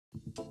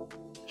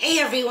Hey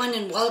everyone,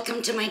 and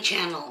welcome to my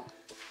channel.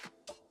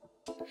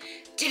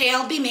 Today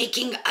I'll be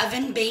making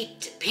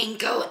oven-baked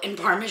Panko and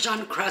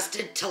Parmesan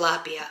Crusted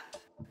Tilapia.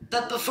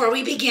 But before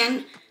we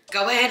begin,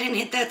 go ahead and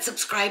hit that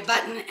subscribe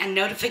button and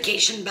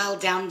notification bell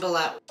down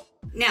below.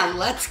 Now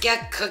let's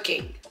get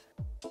cooking.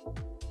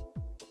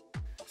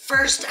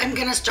 First, I'm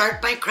going to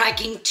start by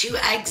cracking 2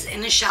 eggs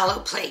in a shallow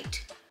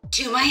plate.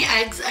 To my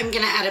eggs, I'm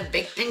going to add a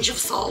big pinch of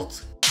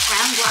salt,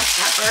 ground black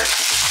pepper,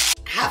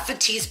 half a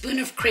teaspoon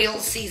of Creole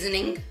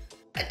Seasoning,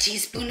 a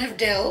teaspoon of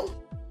dill,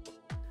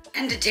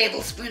 and a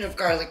tablespoon of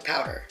garlic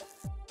powder.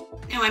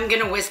 Now I'm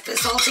going to whisk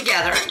this all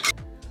together.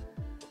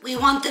 We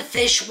want the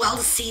fish well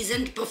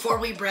seasoned before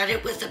we bread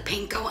it with the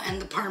panko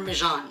and the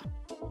parmesan.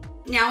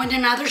 Now in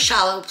another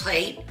shallow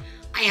plate,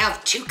 I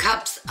have 2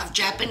 cups of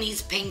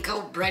Japanese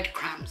Panko Bread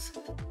Crumbs.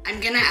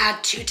 I'm going to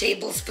add 2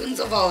 tablespoons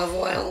of olive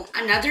oil,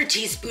 another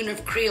teaspoon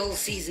of Creole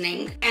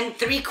Seasoning, and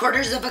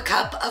 3/4 of a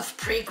cup of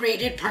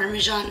pre-grated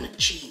Parmesan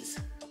cheese.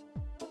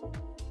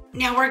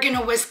 Now we're going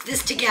to whisk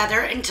this together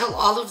until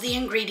all of the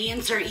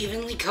ingredients are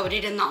evenly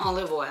coated in the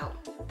olive oil.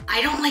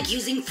 I don't like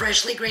using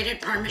freshly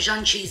grated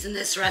Parmesan cheese in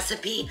this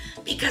recipe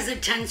because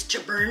it tends to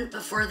burn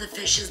before the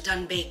fish is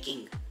done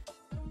baking.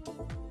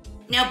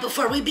 Now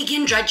before we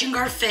begin dredging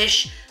our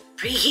fish,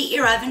 preheat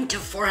your oven to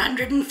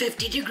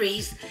 450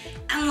 degrees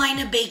and line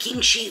a baking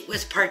sheet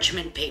with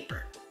parchment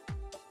paper.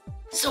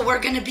 So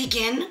we're going to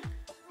begin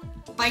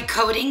by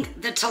coating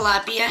the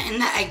tilapia in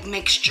the egg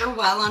mixture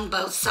well on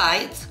both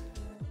sides.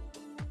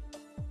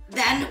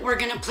 Then we're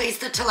going to place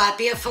the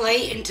tilapia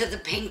fillet into the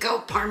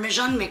Panko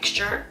Parmesan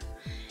mixture,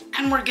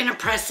 and we're going to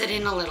press it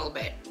in a little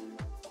bit.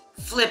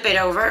 Flip it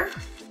over,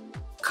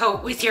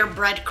 coat with your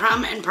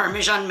breadcrumb and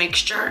Parmesan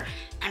mixture,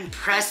 and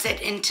press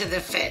it into the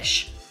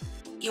fish.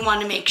 You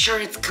want to make sure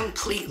it's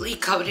completely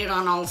coated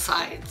on all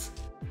sides.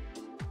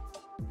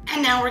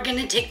 And now we're going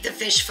to take the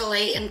fish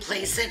fillet and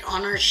place it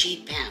on our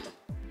sheet pan.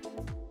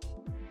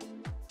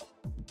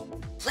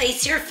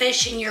 Place your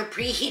fish in your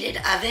preheated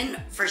oven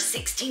for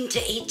 16 to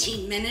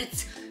 18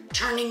 minutes,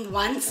 turning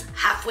once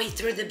halfway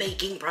through the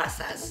baking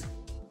process.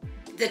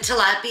 The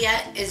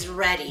tilapia is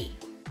ready.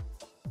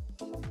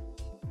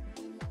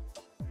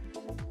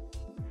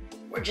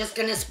 We're just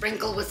going to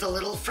sprinkle with a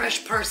little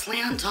fresh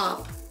parsley on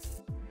top.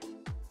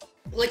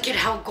 Look at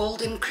how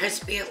golden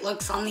crispy it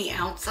looks on the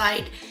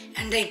outside,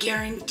 and I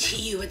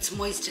guarantee you it's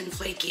moist and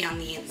flaky on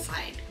the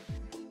inside.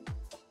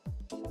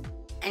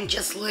 And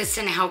just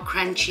listen how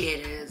crunchy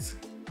it is.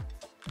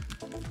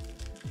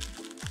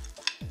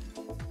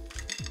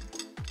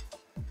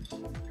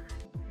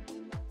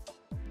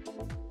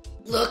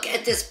 Look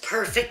at this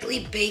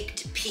perfectly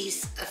baked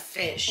piece of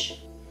fish.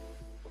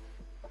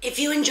 If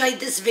you enjoyed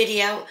this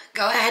video,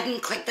 go ahead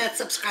and click that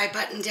subscribe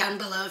button down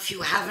below if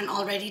you haven't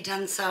already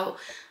done so.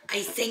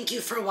 I thank you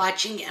for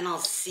watching, and I'll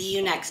see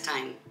you next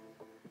time.